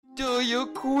Do you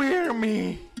queer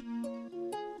me?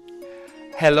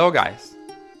 Hello guys,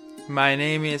 my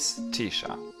name is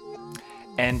Tisha,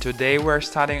 and today we're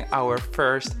starting our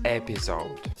first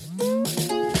episode.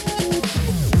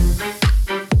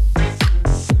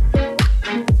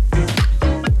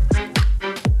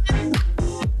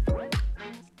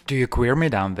 Do you queer me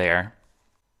down there?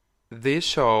 This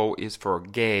show is for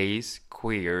gays,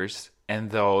 queers,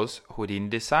 and those who didn't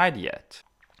decide yet.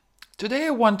 Today I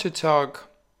want to talk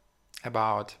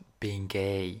about being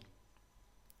gay.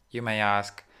 You may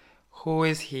ask, who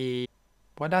is he?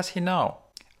 What does he know?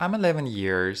 I'm 11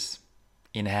 years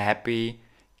in happy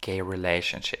gay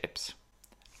relationships.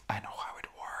 I know how it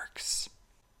works.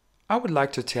 I would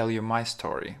like to tell you my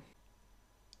story.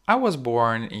 I was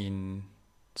born in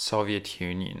Soviet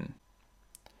Union,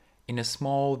 in a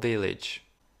small village,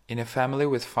 in a family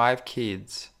with 5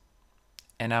 kids,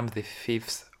 and I'm the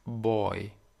 5th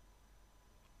boy.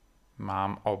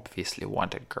 Mom obviously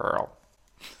wanted girl.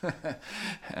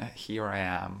 Here I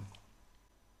am.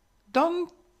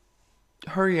 Don't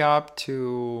hurry up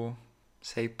to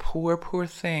say poor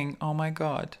thing. Oh my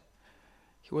god.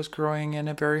 He was growing in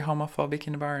a very homophobic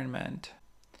environment.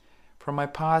 From my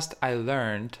past I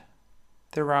learned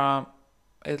there are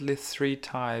at least 3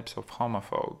 types of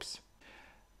homophobes.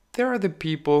 There are the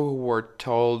people who were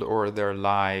told all their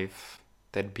life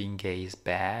that being gay is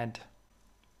bad.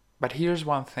 But here's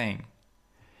one thing.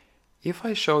 If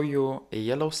I show you a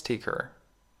yellow sticker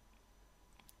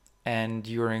and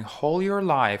during whole your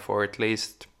life or at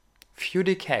least few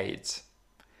decades,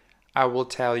 I will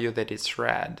tell you that it's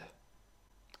red.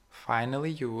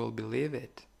 Finally, you will believe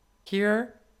it.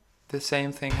 Here, the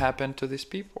same thing happened to these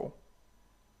people.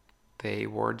 They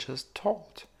were just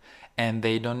told, and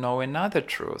they don't know another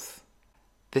truth.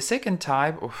 The second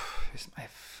type is my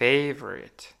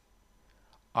favorite.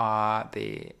 Are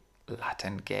the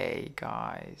Latin gay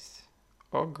guys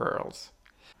or girls.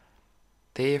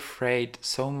 They're afraid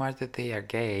so much that they are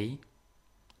gay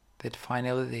that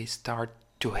finally they start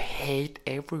to hate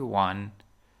everyone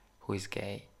who is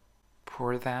gay.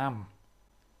 Poor them.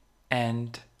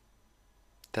 And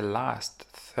the last,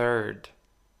 third,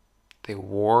 the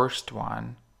worst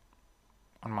one,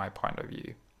 on my point of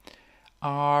view,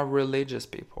 are religious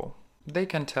people. They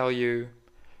can tell you,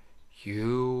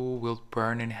 you will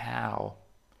burn in hell.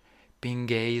 Being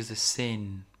gay is a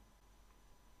sin.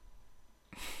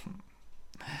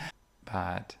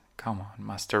 But come on,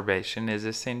 masturbation is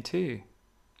a sin too.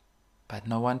 But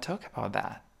no one talk about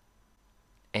that.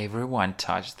 Everyone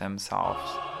touched themselves.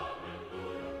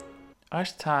 I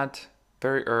start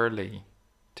very early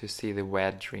to see the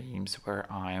wet dreams where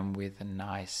I am with a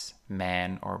nice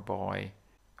man or boy.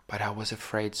 But I was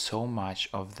afraid so much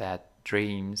of that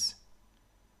dreams.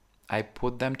 I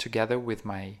put them together with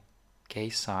my gay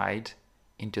side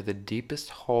into the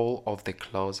deepest hole of the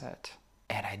closet.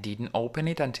 And I didn't open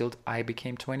it until I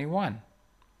became 21.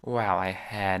 Well, I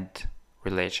had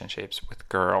relationships with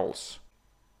girls.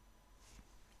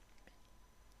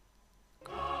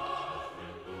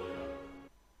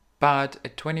 But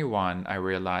at 21, I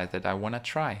realized that I want to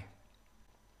try.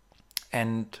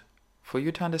 And for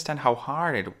you to understand how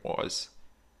hard it was,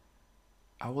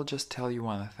 I will just tell you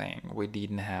one thing. We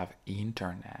didn't have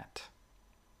internet.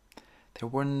 There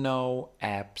were no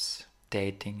apps,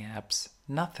 dating apps,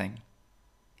 nothing.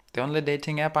 The only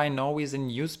dating app I know is a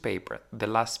newspaper, the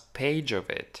last page of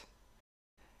it.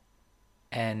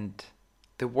 And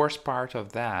the worst part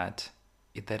of that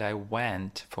is that I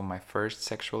went for my first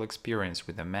sexual experience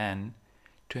with a man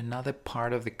to another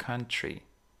part of the country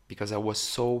because I was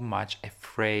so much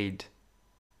afraid.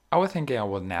 I was thinking I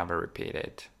would never repeat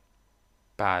it.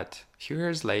 But a few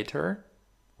years later,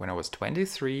 when I was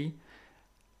 23,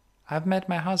 I've met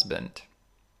my husband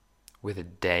with a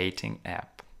dating app.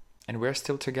 And we're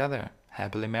still together,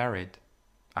 happily married,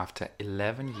 after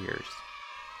 11 years.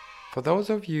 For those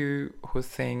of you who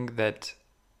think that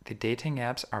the dating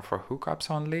apps are for hookups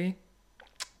only,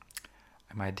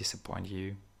 I might disappoint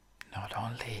you. Not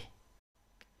only.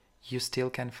 You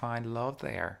still can find love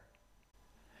there.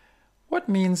 What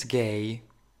means gay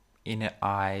in the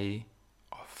eye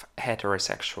of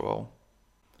heterosexual?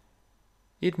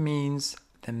 It means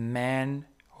the men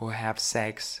who have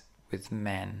sex with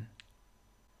men.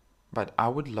 But I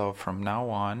would love from now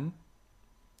on,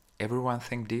 everyone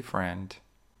think different.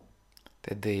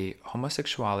 That the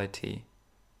homosexuality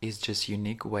is just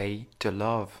unique way to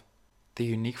love. The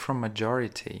unique from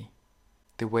majority.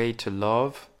 The way to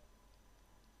love,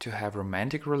 to have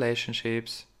romantic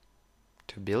relationships,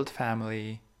 to build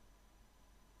family,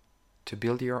 to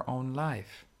build your own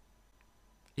life.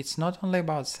 It's not only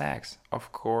about sex.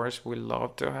 Of course, we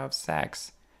love to have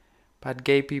sex. But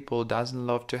gay people doesn't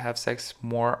love to have sex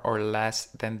more or less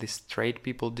than the straight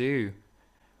people do.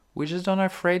 We just don't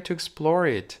afraid to explore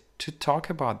it, to talk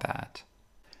about that.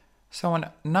 So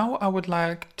now I would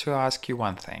like to ask you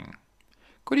one thing.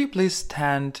 Could you please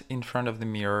stand in front of the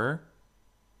mirror?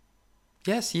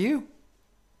 Yes, you.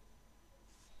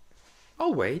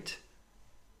 I'll wait.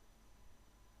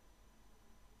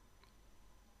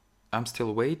 I'm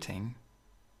still waiting.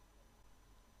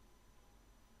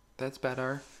 That's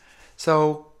better.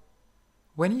 So,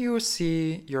 when you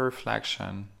see your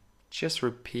reflection, just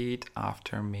repeat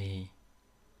after me.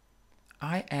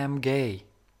 I am gay,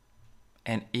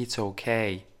 and it's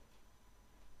okay.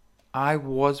 I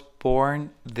was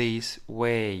born this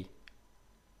way.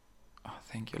 Oh,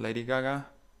 thank you, Lady Gaga.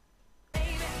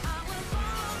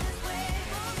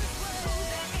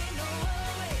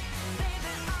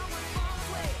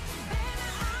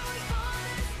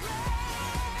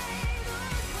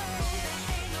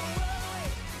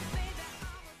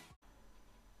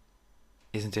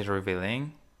 Isn't it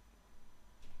revealing?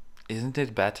 Isn't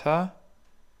it better?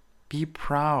 Be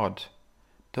proud.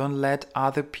 Don't let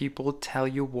other people tell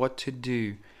you what to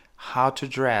do, how to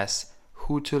dress,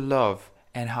 who to love,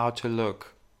 and how to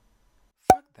look.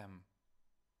 Fuck them.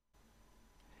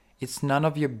 It's none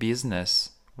of your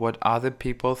business what other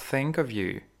people think of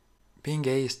you. Being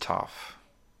gay is tough.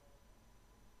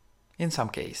 In some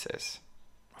cases.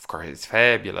 Of course, it's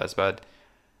fabulous, but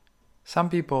some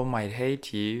people might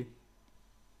hate you.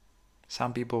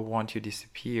 Some people want you to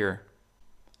disappear.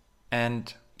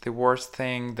 And the worst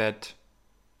thing that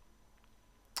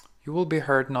you will be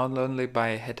hurt not only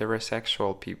by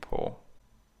heterosexual people.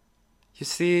 You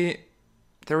see,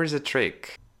 there is a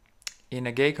trick. In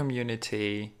a gay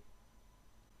community,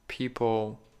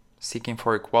 people seeking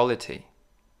for equality,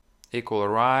 equal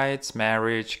rights,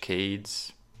 marriage,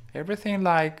 kids, everything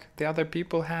like the other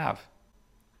people have.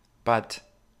 But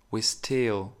we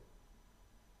still,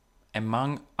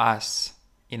 among us,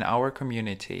 in our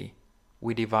community,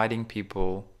 we're dividing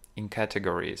people in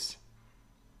categories.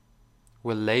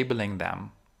 We're labeling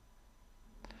them.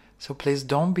 So please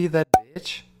don't be that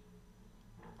bitch.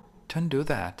 Don't do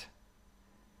that.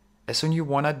 As soon as you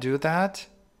want to do that,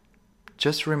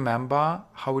 just remember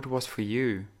how it was for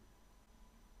you.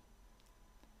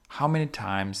 How many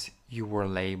times you were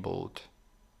labeled.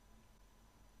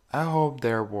 I hope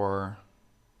there were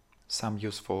some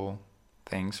useful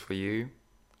things for you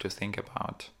to think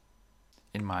about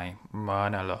in my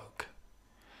monologue.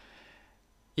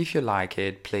 If you like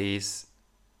it, please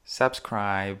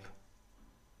subscribe,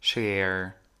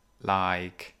 share,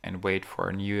 like, and wait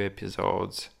for new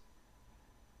episodes.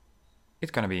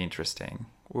 It's gonna be interesting.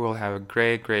 We will have a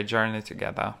great journey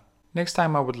together. Next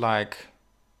time I would like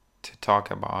to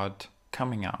talk about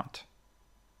coming out.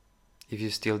 If you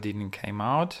still didn't come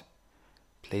out,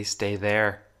 please stay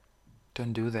there.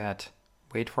 Don't do that.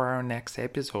 Wait for our next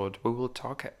episode. We will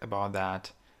talk about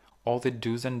that. All the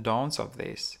do's and don'ts of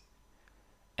this.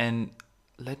 And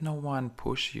let no one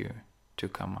push you to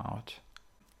come out.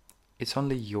 It's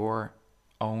only your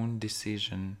own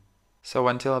decision. So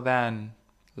until then,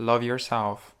 love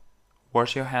yourself,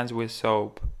 wash your hands with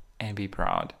soap, and be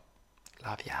proud.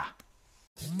 Love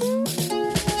ya.